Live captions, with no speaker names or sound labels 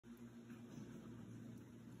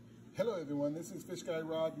Hello everyone, this is FishGuy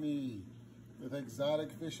Rodney with Exotic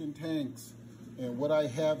Fishing Tanks. And what I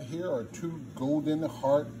have here are two golden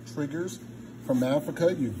heart triggers from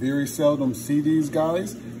Africa. You very seldom see these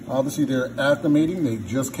guys. Obviously they're acclimating, they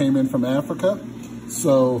just came in from Africa.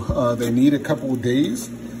 So they need a couple of days,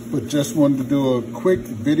 but just wanted to do a quick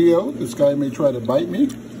video. This guy may try to bite me.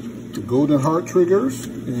 The golden heart triggers,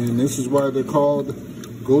 and this is why they're called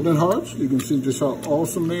golden hearts. You can see just how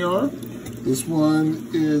awesome they are. This one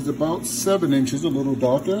is about 7 inches, a little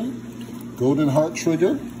darker. Golden heart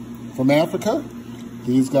trigger from Africa.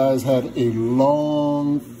 These guys had a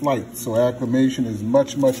long flight, so acclimation is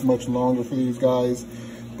much longer for these guys.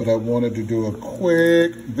 But I wanted to do a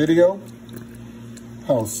quick video.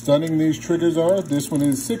 How stunning these triggers are. This one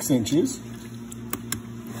is 6 inches.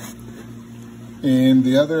 And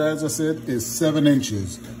the other, as I said, is 7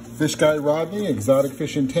 inches. FishGuy Rodney, Exotic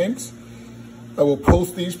Fishing Tanks. I will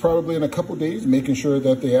post these probably in a couple days, making sure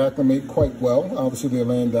that they acclimate quite well. Obviously, they're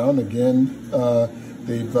laying down. Again,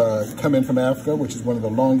 they've come in from Africa, which is one of the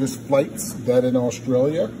longest flights, that in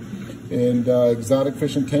Australia. And Exotic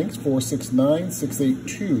Fishing Tanks,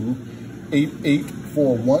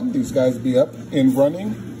 469-682-8841. These guys will be up and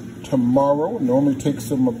running tomorrow. It normally takes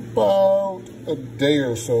them about a day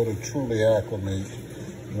or so to truly acclimate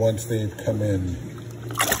once they've come in.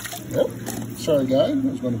 Yep. Sorry, guy. I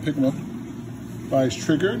was going to pick him up by his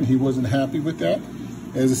trigger, and he wasn't happy with that.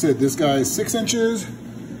 As I said, this guy is 6 inches,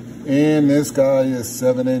 and this guy is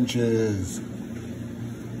 7 inches.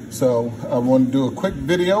 So I want to do a quick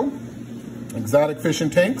video. Exotic Fishing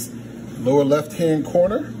Tanks, lower left-hand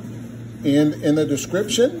corner, and in the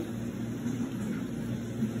description.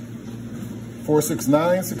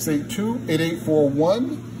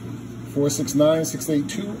 469-682-8841.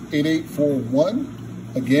 469-682-8841.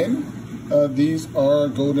 Again, these are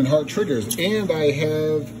golden heart triggers. And I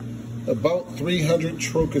have about 300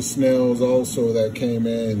 trochus snails also that came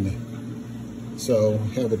in. So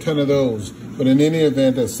have a ton of those. But in any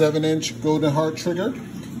event, a 7-inch golden heart trigger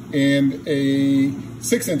and a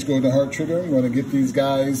 6-inch golden heart trigger. I'm going to get these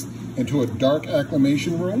guys into a dark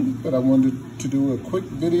acclimation room. But I wanted to do a quick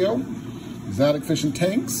video. Exotic Fishing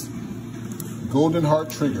Tanks, golden heart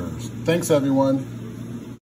triggers. Thanks, everyone.